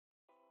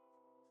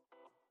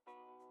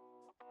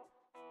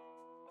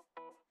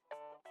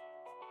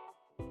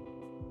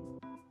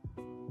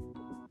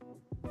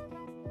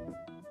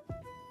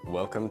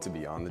Welcome to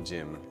Beyond the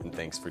Gym, and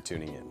thanks for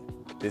tuning in.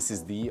 This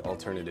is the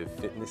alternative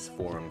fitness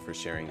forum for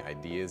sharing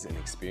ideas and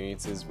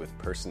experiences with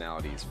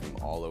personalities from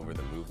all over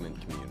the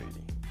movement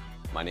community.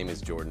 My name is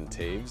Jordan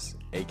Taves,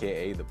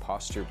 aka the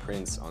Posture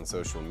Prince on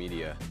social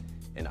media,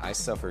 and I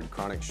suffered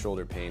chronic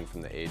shoulder pain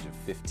from the age of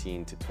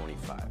 15 to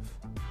 25.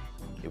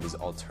 It was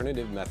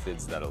alternative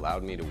methods that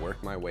allowed me to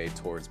work my way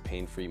towards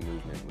pain-free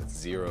movement with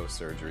zero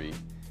surgery,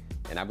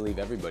 and I believe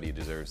everybody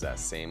deserves that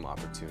same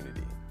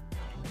opportunity.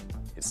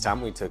 It's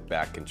time we took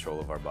back control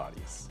of our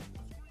bodies.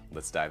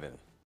 Let's dive in.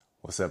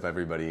 What's up,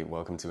 everybody?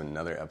 Welcome to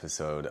another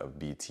episode of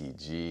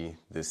BTG.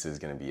 This is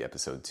going to be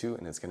episode 2,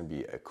 and it's going to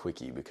be a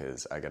quickie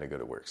because I got to go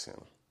to work soon.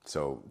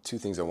 So 2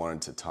 things I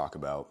wanted to talk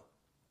about: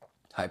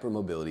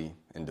 hypermobility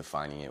and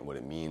defining it, what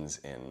it means,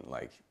 and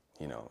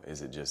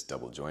is it just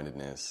double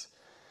jointedness,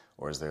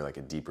 or is there like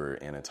a deeper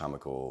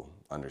anatomical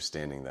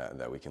understanding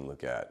that we can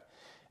look at?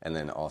 And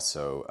then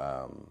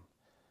also,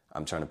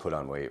 I'm trying to put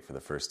on weight for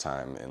the first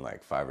time in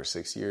like 5 or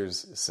 6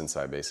 years since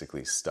I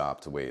basically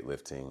stopped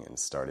weightlifting and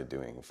started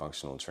doing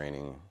functional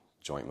training,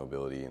 joint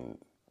mobility, and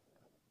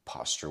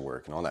posture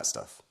work and all that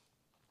stuff.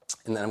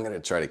 And then I'm going to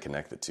try to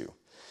connect the two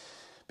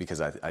because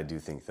I do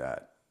think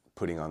that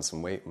putting on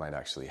some weight might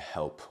actually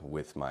help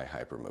with my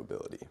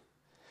hypermobility.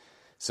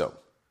 So,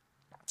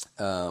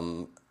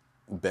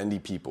 bendy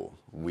people,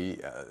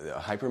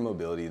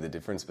 hypermobility, the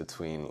difference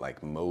between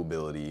like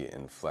mobility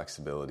and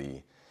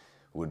flexibility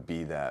would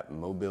be that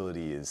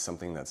mobility is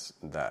something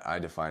that I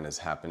define as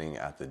happening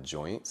at the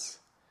joints,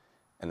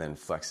 and then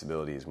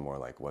flexibility is more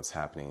like what's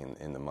happening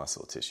in the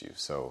muscle tissue.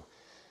 So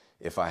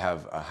if I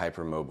have a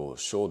hypermobile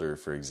shoulder,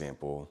 for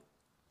example,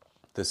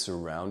 the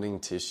surrounding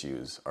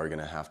tissues are going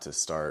to have to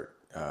start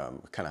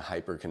kind of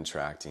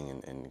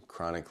hyper-contracting and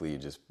chronically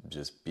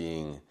just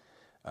being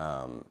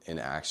in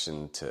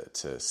action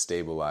to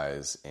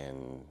stabilize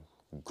and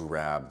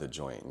grab the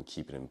joint and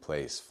keep it in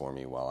place for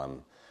me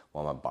while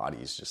my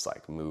body's just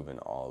like moving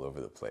all over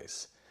the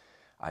place.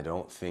 I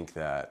know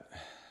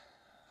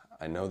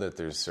that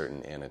there's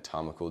certain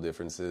anatomical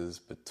differences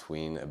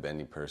between a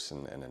bendy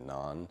person and a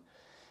non,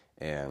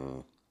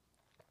 and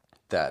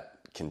that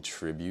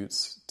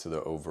contributes to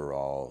the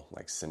overall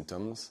like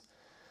symptoms.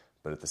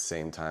 But at the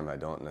same time, I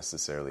don't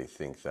necessarily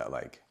think that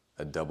like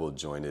a double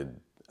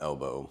jointed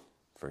elbow,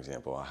 for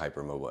example, a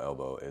hypermobile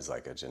elbow, is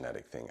like a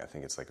genetic thing. I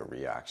think it's like a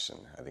reaction.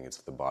 I think it's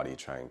the body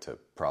trying to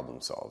problem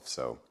solve.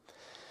 So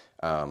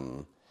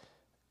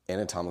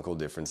anatomical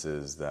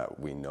differences that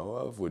we know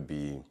of would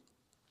be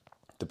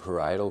the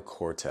parietal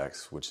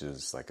cortex, which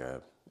is like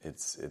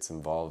it's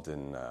involved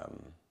in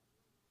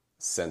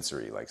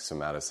sensory, like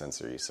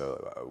somatosensory.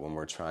 So when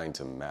we're trying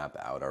to map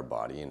out our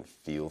body and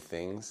feel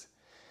things,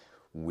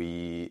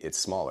 it's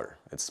smaller.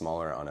 It's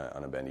smaller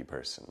on a bendy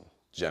person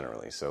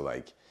generally. So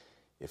like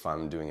if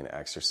I'm doing an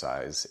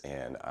exercise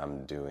and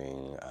I'm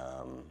doing,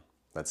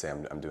 let's say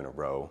I'm doing a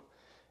row,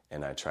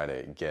 and I try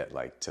to get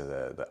like to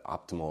the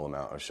optimal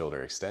amount of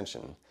shoulder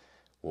extension,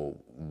 well,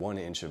 1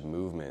 inch of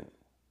movement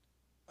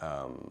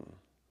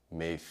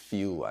may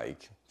feel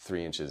like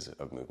 3 inches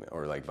of movement,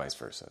 or like vice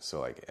versa. So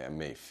like it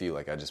may feel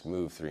like I just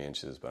moved 3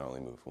 inches, but I only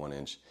moved 1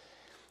 inch.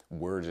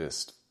 We're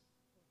just,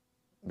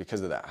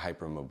 because of that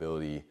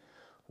hypermobility,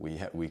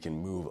 we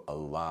can move a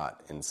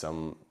lot in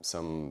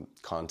some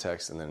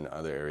contexts, and then in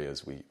other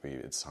areas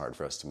it's hard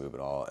for us to move at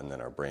all, and then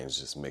our brain's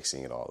just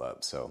mixing it all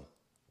up. So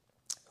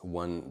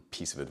one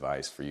piece of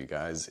advice for you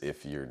guys,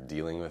 if you're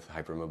dealing with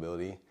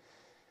hypermobility: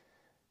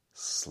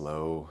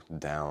 slow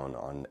down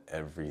on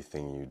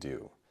everything you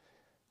do.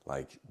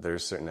 Like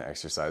there's certain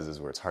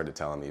exercises where it's hard to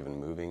tell I'm even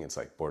moving. It's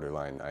like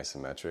borderline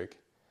isometric.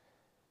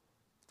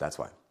 That's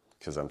why,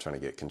 because I'm trying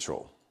to get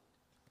control.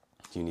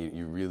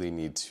 You really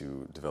need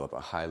to develop a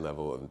high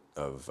level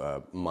of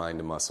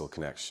mind-to-muscle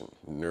connection,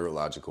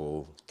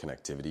 neurological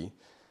connectivity,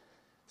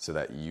 so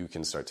that you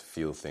can start to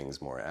feel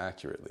things more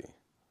accurately.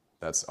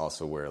 That's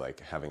also where like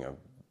having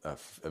a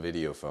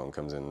video phone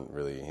comes in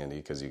really handy,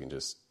 because you can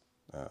just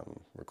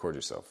record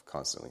yourself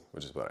constantly,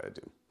 which is what I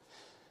do.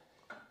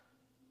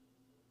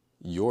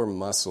 Your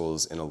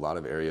muscles in a lot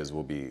of areas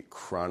will be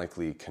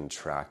chronically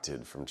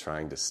contracted from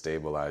trying to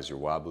stabilize your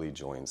wobbly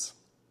joints.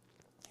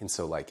 And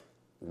so like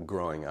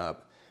growing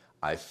up,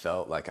 I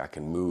felt like I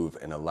could move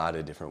in a lot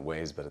of different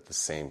ways, but at the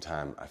same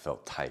time, I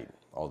felt tight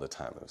all the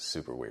time. It was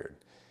super weird.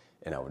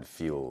 And I would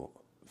feel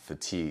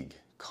fatigue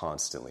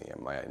constantly,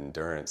 and my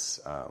endurance,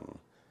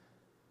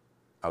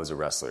 I was a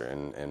wrestler,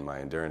 and my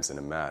endurance in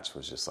a match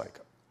was just like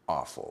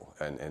awful.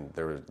 And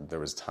there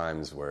was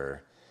times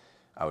where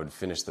I would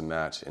finish the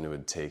match and it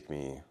would take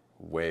me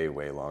way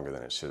longer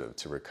than it should have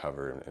to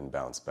recover and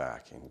bounce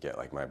back and get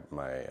like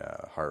my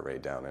heart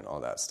rate down and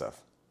all that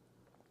stuff.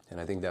 And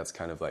I think that's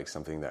kind of like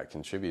something that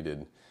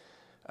contributed,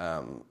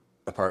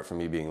 apart from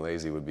me being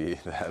lazy, would be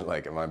that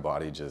like my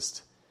body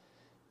just,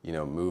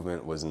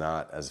 movement was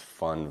not as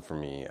fun for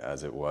me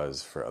as it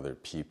was for other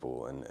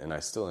people. And I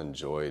still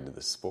enjoyed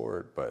the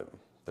sport, but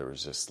there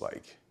was just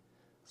like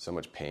so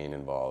much pain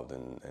involved,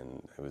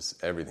 and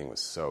everything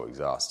was so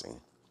exhausting.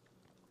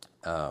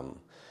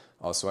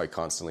 Also, I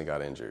constantly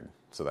got injured,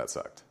 so that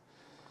sucked.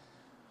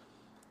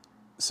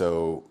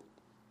 So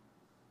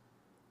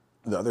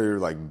the other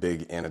like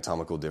big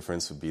anatomical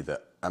difference would be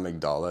the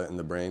amygdala in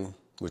the brain,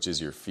 which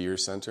is your fear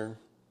center.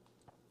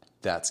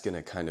 That's going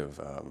to kind of,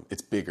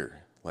 it's bigger.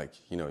 Like,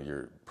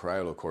 your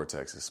parietal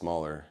cortex is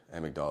smaller,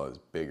 amygdala is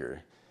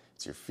bigger.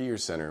 It's your fear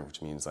center,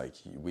 which means like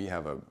we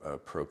have a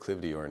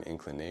proclivity or an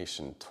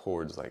inclination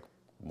towards like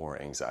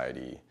more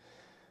anxiety,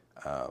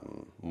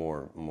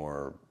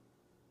 more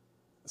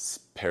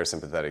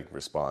parasympathetic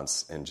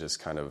response, and just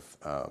kind of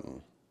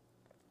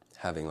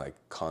having like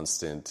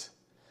constant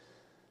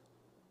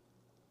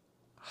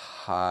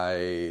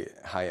high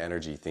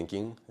energy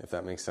thinking, if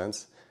that makes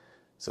sense.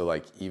 So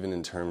like even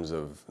in terms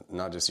of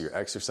not just your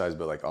exercise,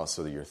 but like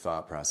also your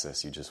thought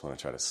process, you just want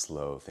to try to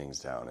slow things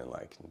down and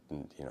like,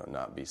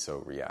 not be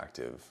so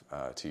reactive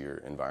to your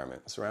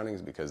environment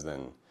surroundings, because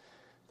then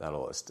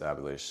that'll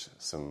establish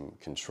some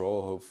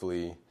control,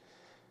 hopefully,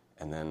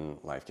 and then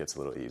life gets a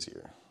little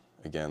easier.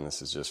 Again,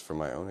 this is just from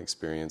my own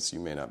experience. You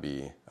may not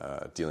be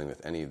dealing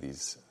with any of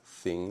these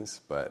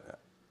things, but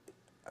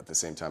at the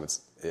same time,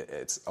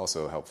 it's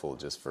also helpful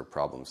just for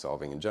problem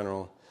solving in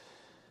general,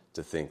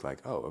 to think like,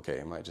 oh,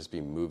 okay, I might just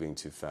be moving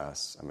too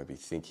fast. I might be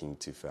thinking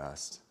too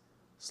fast.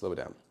 Slow it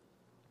down.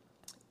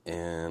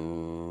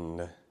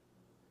 And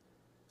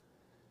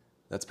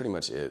that's pretty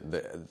much it.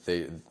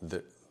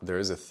 There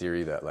is a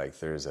theory that like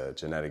there's a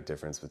genetic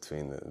difference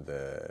between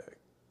the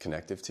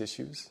connective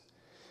tissues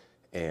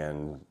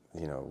and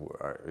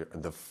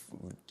the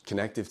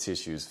connective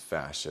tissues,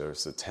 fascia,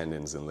 so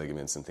tendons and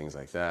ligaments and things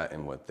like that,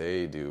 and what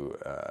they do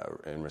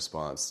in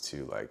response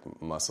to like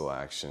muscle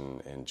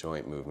action and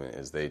joint movement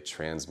is they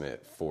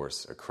transmit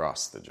force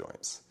across the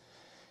joints.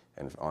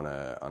 And on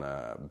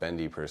a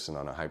bendy person,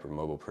 on a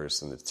hypermobile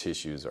person, the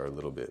tissues are a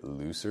little bit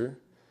looser,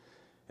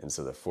 and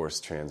so the force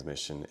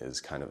transmission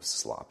is kind of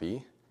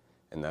sloppy.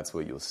 And that's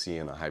what you'll see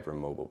in a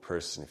hypermobile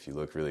person. If you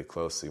look really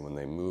closely, when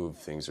they move,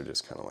 things are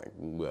just kind of like,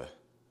 bleh.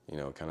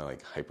 Kind of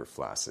like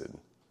hyperflaccid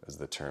is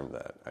the term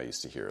that I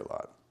used to hear a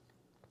lot.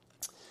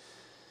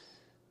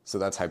 So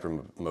that's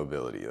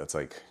hypermobility. That's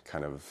like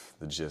kind of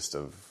the gist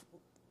of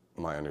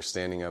my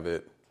understanding of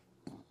it.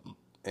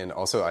 And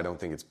also, I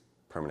don't think it's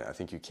permanent. I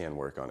think you can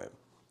work on it.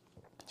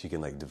 You can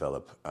like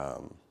develop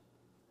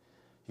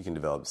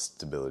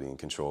stability and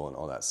control and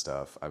all that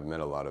stuff. I've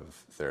met a lot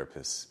of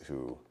therapists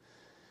who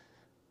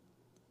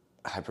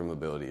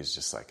hypermobility is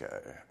just like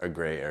a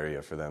gray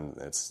area for them.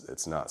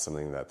 It's not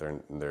something that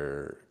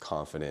they're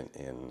confident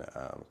in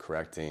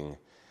correcting.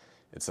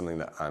 It's something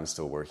that I'm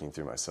still working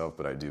through myself,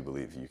 but I do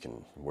believe you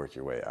can work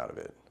your way out of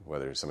it,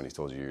 whether somebody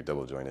told you you're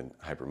double jointed,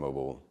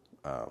 hypermobile,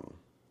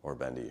 or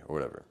bendy, or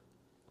whatever.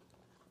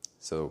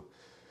 So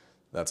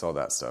that's all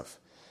that stuff.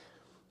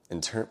 In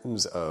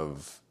terms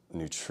of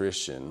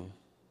nutrition,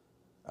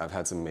 I've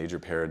had some major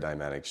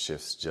paradigmatic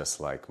shifts,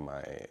 just like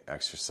my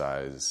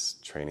exercise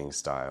training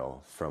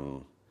style,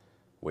 from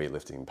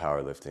weightlifting,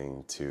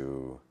 powerlifting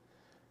to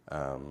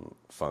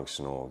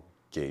functional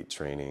gait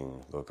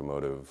training,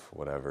 locomotive,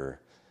 whatever.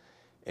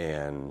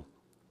 And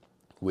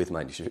with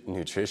my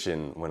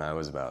nutrition, when I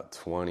was about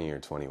 20 or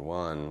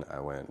 21, I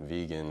went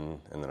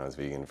vegan, and then I was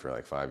vegan for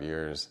like 5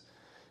 years.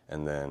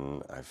 And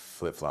then I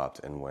flip-flopped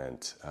and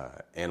went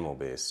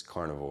animal-based,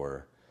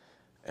 carnivore,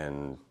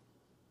 and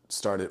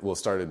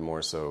started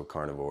more so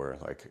carnivore.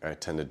 Like I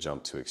tend to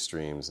jump to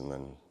extremes and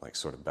then like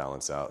sort of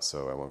balance out.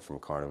 So I went from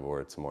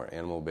carnivore to more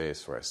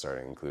animal-based, where I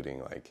started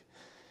including like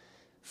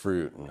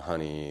fruit and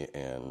honey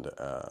and,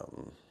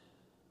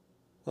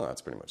 well,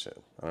 that's pretty much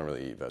it. I don't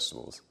really eat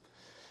vegetables.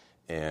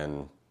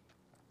 And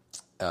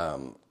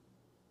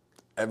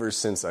ever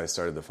since I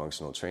started the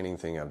functional training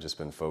thing, I've just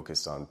been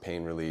focused on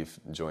pain relief,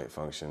 joint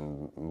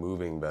function,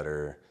 moving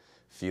better,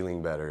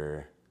 feeling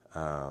better.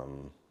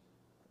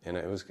 And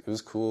it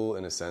was cool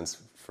in a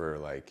sense for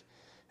like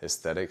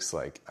aesthetics.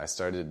 Like I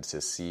started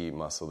to see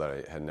muscle that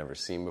I had never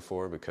seen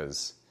before,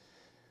 because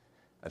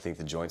I think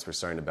the joints were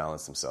starting to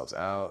balance themselves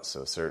out.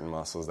 So certain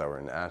muscles that were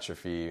in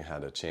atrophy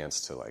had a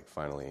chance to like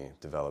finally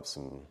develop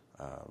some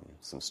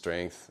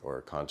strength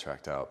or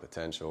contract out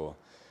potential.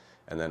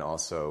 And then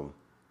also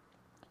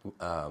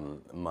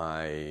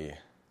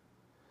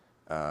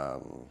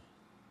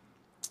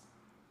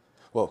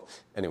well,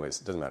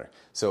 anyways, it doesn't matter.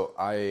 So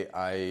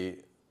I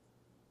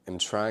am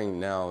trying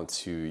now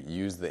to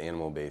use the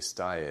animal-based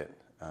diet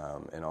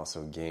and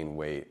also gain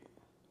weight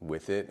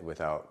with it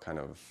without kind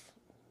of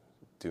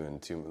doing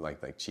too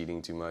like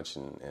cheating too much.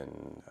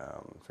 And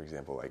for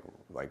example,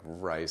 like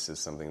rice is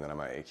something that I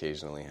might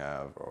occasionally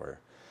have, or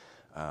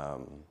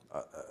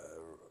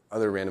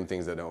other random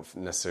things that don't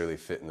necessarily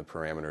fit in the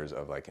parameters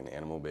of like an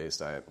animal-based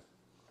diet.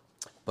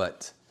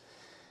 But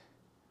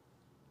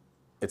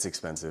it's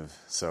expensive,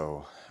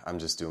 so I'm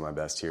just doing my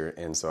best here.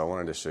 And so I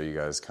wanted to show you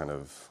guys kind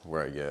of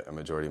where I get a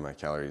majority of my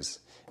calories,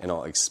 and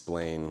I'll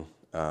explain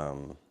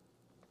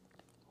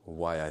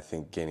why I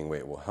think gaining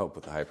weight will help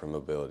with the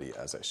hypermobility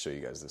as I show you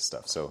guys this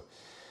stuff. So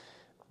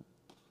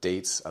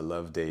dates, I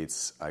love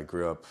dates. I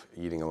grew up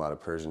eating a lot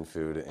of Persian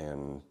food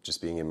and just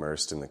being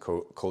immersed in the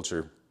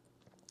culture.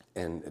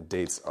 And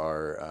dates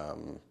are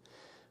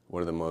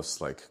one of the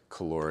most like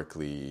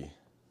calorically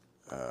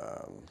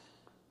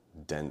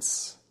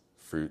dense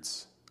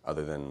fruits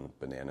other than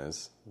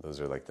bananas. Those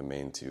are like the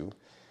main two,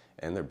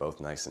 and they're both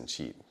nice and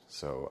cheap.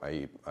 So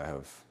I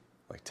have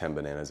like 10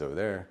 bananas over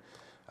there.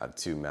 I have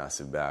 2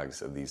 massive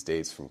bags of these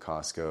dates from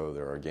Costco.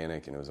 They're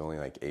organic, and it was only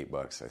like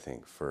 $8, I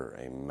think, for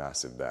a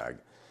massive bag.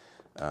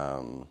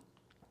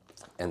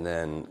 And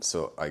then,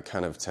 so I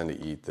kind of tend to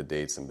eat the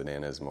dates and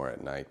bananas more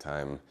at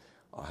nighttime.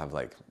 I'll have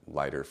like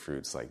lighter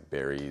fruits like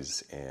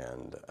berries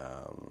and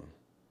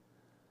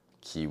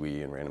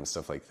kiwi and random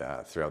stuff like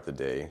that throughout the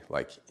day,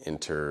 like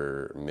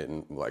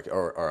intermittent, like,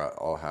 or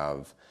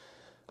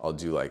I'll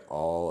do like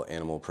all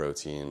animal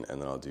protein, and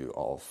then I'll do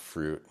all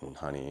fruit and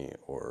honey,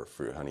 or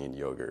fruit, honey, and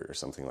yogurt, or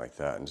something like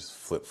that, and just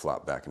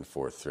flip-flop back and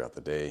forth throughout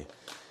the day.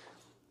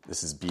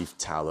 This is beef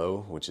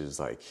tallow, which is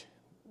like,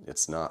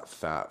 it's not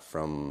fat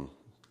from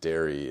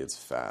dairy, it's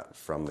fat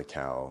from the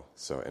cow.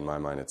 So in my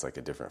mind, it's like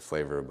a different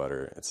flavor of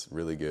butter. It's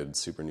really good,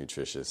 super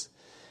nutritious.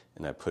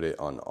 And I put it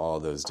on all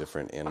those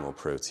different animal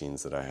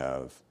proteins that I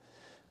have.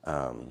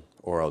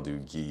 Or I'll do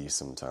ghee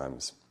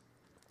sometimes.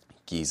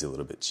 Ghee's a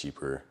little bit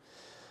cheaper.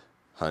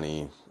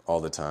 Honey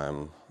all the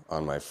time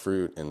on my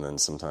fruit, and then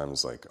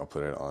sometimes like I'll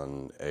put it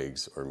on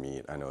eggs or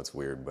meat. I know it's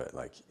weird, but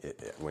like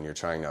when you're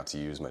trying not to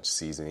use much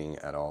seasoning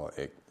at all,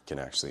 it can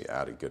actually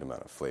add a good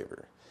amount of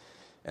flavor.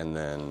 And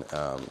then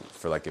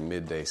for like a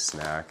midday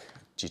snack,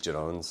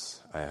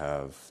 chicharrones, I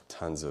have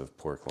tons of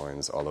pork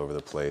loins all over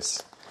the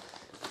place.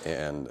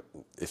 And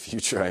if you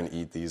try and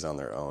eat these on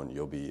their own,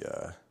 you'll be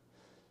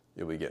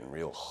getting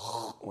real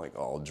like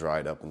all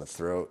dried up in the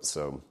throat.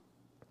 So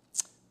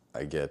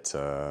I get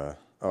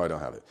I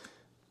don't have it.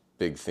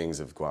 Big things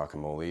of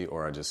guacamole,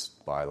 or I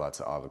just buy lots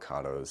of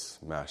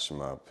avocados, mash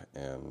them up,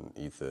 and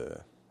eat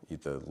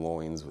the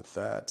loins with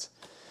that.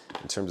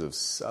 In terms of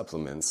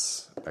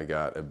supplements, I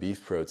got a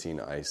beef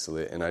protein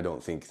isolate, and I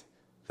don't think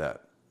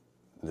that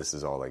this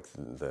is all like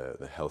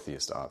the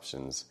healthiest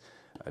options.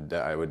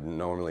 I would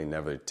normally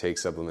never take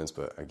supplements,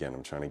 but again,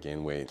 I'm trying to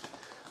gain weight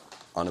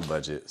on a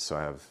budget, so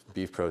I have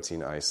beef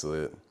protein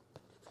isolate.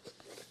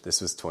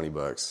 This was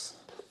 $20.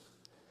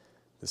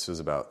 This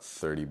was about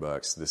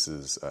 $30. This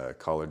is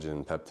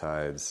collagen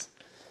peptides.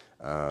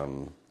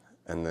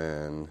 And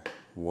then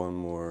one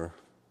more,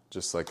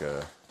 just like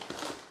a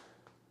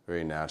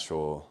very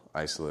natural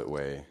isolate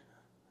whey.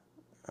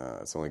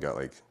 It's only got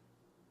like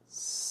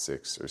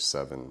 6 or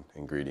 7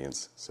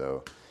 ingredients.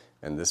 So,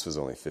 and this was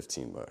only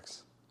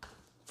 $15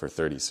 for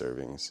 30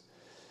 servings.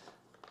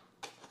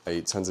 I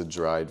eat tons of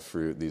dried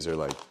fruit. These are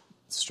like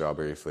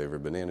strawberry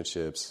flavored banana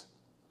chips.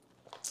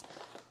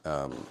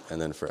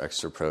 And then for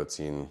extra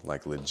protein,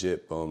 like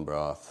legit bone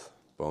broth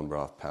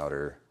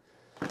powder.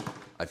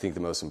 I think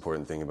the most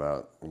important thing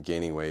about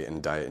gaining weight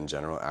and diet in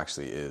general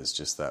actually is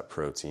just that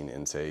protein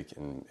intake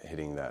and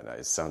hitting that.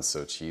 It sounds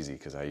so cheesy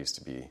because I used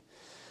to be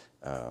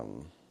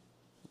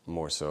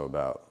more so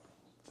about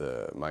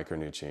the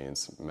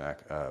micronutrients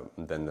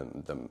than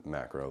the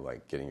macro,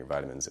 like getting your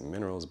vitamins and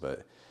minerals.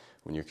 But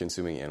when you're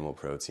consuming animal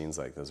proteins,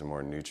 like those are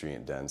more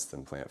nutrient dense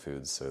than plant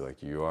foods. So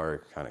like you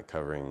are kind of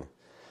covering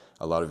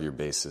a lot of your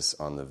basis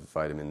on the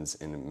vitamins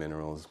and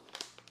minerals.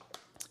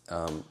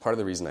 Part of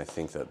the reason I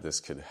think that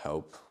this could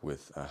help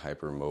with a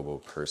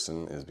hypermobile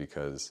person is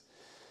because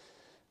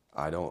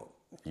I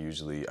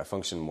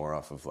function more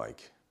off of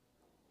like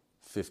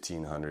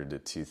 1,500 to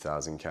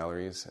 2,000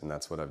 calories, and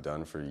that's what I've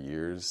done for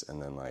years.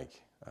 And then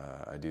like,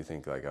 I do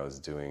think like I was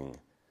doing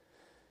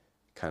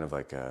kind of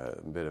like a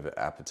bit of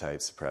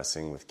appetite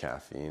suppressing with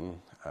caffeine,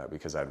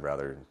 because I'd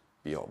rather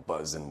be all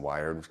buzzed and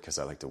wired because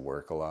I like to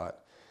work a lot,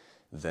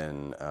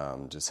 than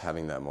just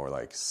having that more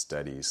like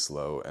steady,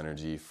 slow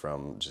energy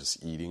from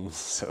just eating.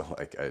 So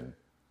like I'd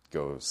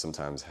go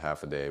sometimes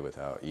half a day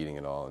without eating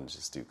at all and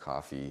just do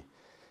coffee,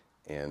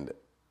 and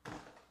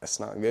that's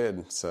not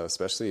good. So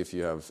especially if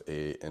you have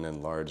an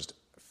enlarged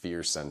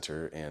fear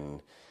center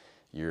and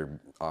you're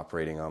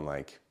operating on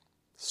like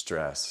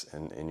stress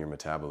and in your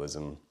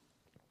metabolism,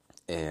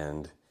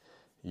 and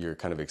you're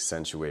kind of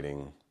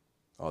accentuating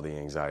all the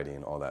anxiety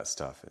and all that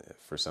stuff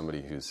for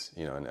somebody who's,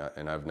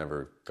 and I've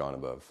never gone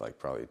above like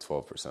probably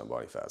 12%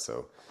 body fat.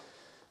 So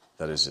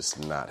that is just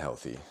not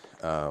healthy.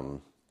 I'm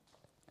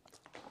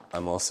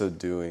also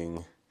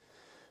doing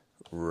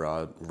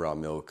raw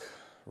milk,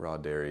 raw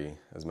dairy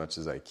as much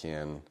as I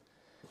can.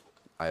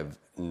 I've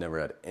never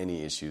had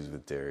any issues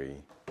with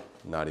dairy,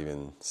 not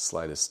even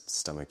slightest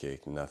stomach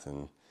ache,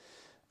 nothing.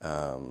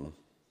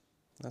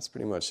 That's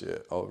pretty much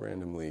it. I'll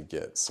randomly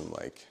get some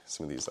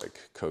of these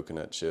like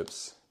coconut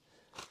chips,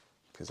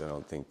 because I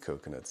don't think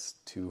coconut's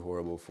too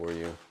horrible for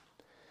you.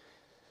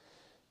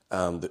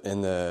 So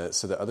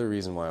the other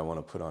reason why I want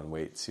to put on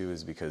weight too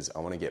is because I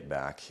want to get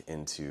back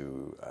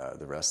into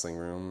the wrestling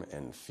room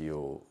and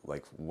feel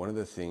like one of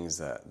the things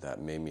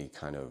that made me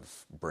kind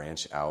of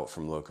branch out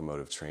from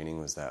locomotive training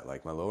was that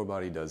like my lower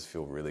body does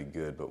feel really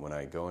good, but when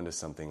I go into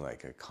something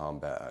like a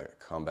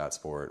combat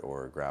sport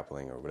or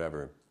grappling or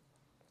whatever,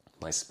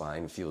 my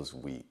spine feels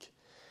weak.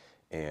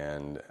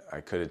 And I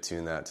could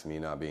attune that to me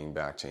not being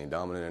back chain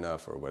dominant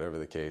enough or whatever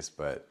the case,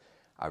 but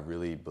I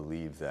really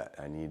believe that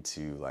I need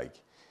to like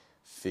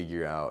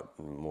figure out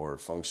more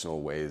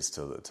functional ways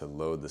to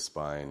load the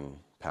spine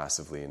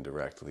passively and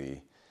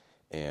directly,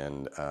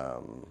 and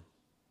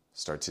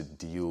start to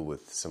deal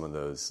with some of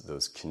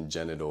those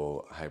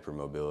congenital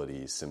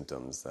hypermobility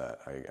symptoms that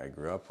I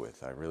grew up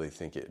with. I really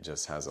think it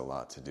just has a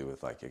lot to do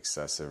with like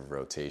excessive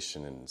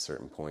rotation in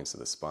certain points of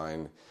the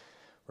spine.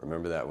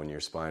 Remember that when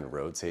your spine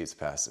rotates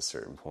past a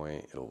certain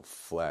point, it'll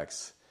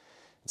flex.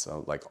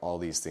 So like all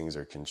these things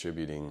are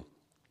contributing,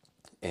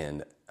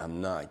 and I'm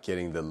not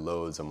getting the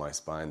loads on my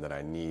spine that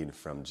I need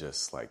from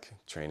just like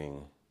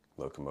training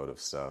locomotive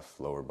stuff,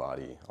 lower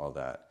body, all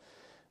that.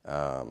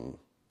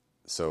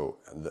 So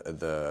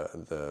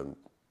the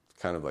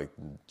kind of like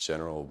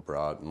general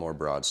more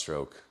broad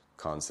stroke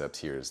concept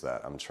here is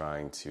that I'm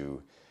trying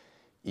to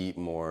eat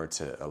more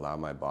to allow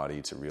my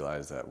body to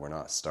realize that we're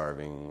not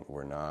starving,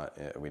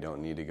 we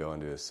don't need to go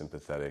into a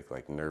sympathetic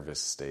like nervous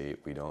state,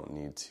 we don't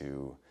need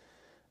to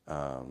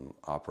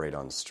operate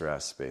on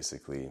stress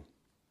basically,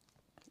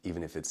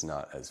 even if it's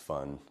not as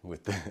fun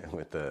with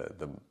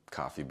the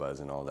coffee buzz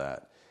and all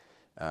that.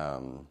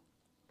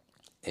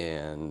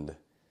 And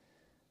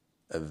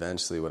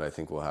eventually what I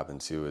think will happen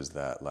too is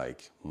that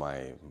like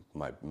my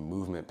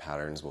movement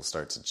patterns will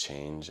start to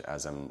change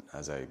as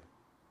I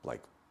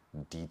like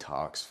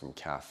detox from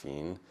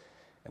caffeine,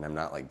 and I'm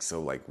not like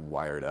so like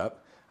wired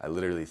up. I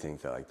literally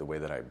think that like the way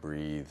that I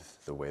breathe,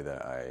 the way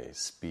that I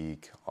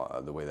speak,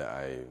 the way that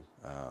I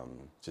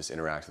just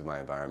interact with my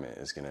environment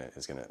is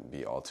gonna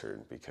be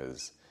altered,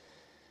 because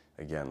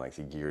again, like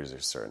the gears are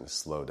starting to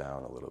slow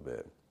down a little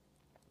bit.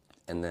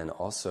 And then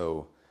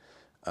also,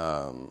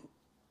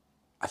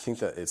 I think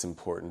that it's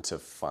important to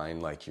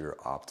find like your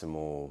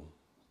optimal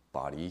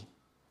body,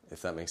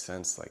 if that makes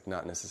sense. Like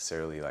not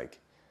necessarily like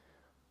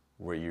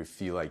where you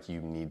feel like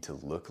you need to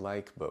look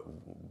like,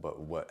 but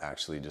what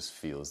actually just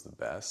feels the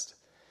best.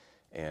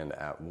 And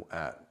at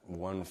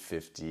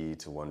 150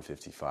 to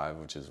 155,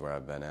 which is where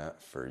I've been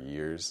at for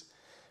years,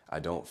 I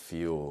don't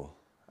feel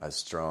as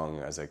strong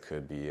as I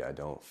could be. I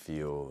don't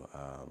feel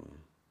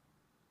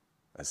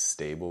as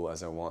stable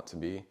as I want to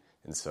be.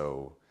 And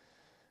so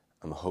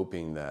I'm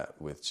hoping that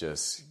with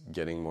just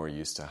getting more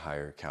used to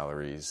higher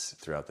calories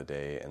throughout the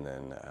day, and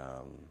then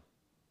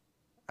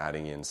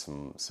adding in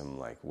some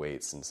like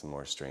weights and some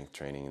more strength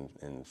training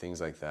and things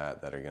like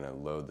that are going to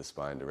load the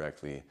spine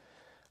directly,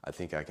 I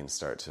think I can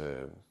start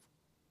to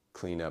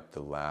clean up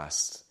the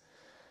last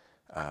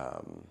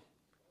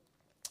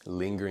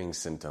lingering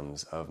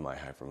symptoms of my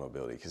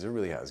hypermobility, because it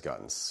really has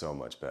gotten so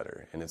much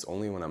better. And it's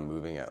only when I'm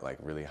moving at like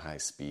really high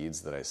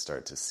speeds that I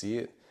start to see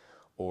it,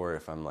 or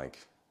if I'm like,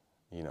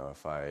 you know,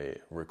 if I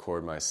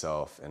record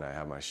myself and I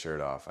have my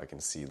shirt off, I can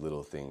see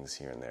little things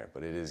here and there.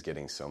 But it is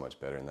getting so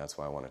much better, and that's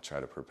why I want to try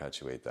to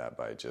perpetuate that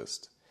by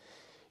just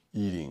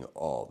eating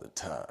all the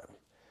time.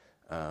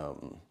 I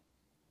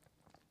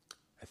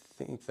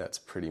think that's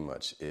pretty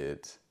much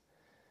it.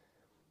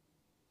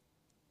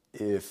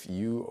 If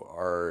you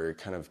are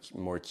kind of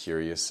more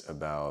curious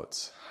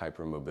about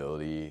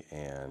hypermobility,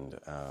 and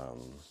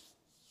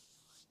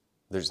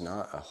there's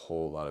not a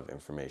whole lot of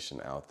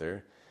information out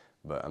there,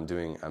 but I'm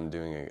doing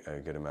a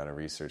good amount of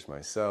research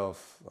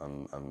myself.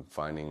 I'm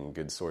finding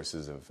good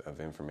sources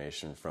of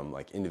information from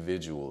like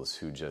individuals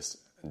who just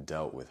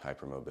dealt with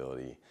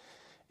hypermobility.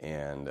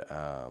 And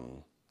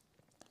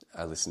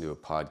I listened to a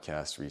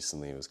podcast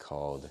recently. It was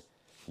called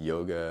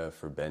 "Yoga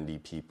for Bendy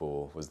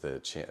People" was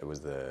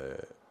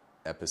the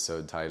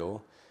episode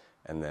title,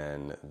 and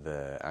then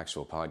the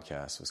actual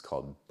podcast was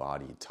called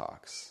Body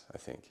Talks, I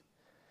think.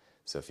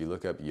 So if you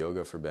look up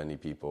 "Yoga for Bendy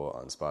People"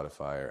 on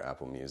Spotify or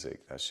Apple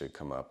Music, that should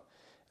come up.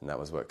 And that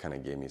was what kind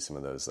of gave me some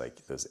of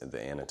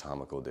the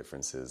anatomical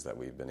differences that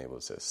we've been able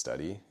to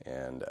study.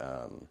 And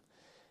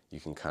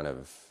you can kind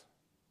of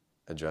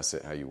address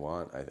it how you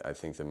want. I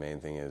think the main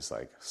thing is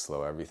like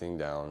slow everything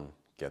down,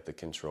 get the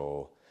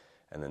control,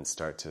 and then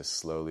start to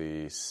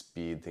slowly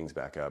speed things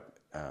back up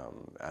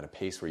at a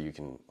pace where you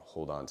can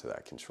hold on to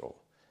that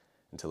control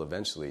until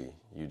eventually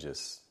you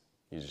just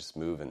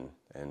move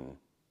and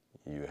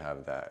you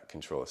have that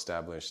control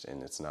established,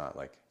 and it's not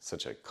like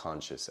such a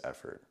conscious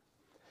effort.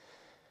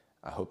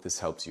 I hope this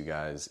helps you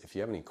guys. If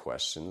you have any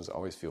questions,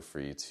 always feel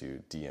free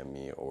to DM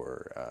me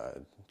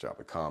or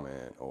drop a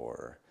comment,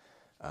 or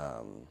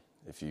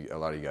if a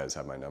lot of you guys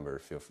have my number,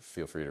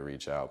 feel free to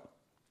reach out.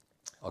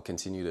 I'll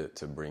continue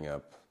to bring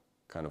up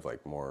kind of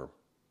like more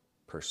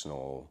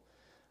personal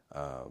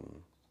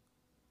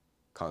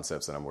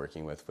concepts that I'm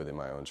working with within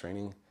my own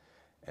training,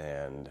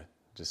 and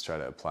just try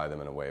to apply them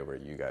in a way where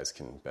you guys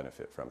can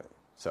benefit from it.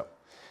 So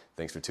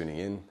thanks for tuning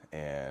in,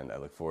 and I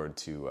look forward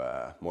to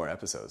more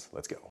episodes. Let's go.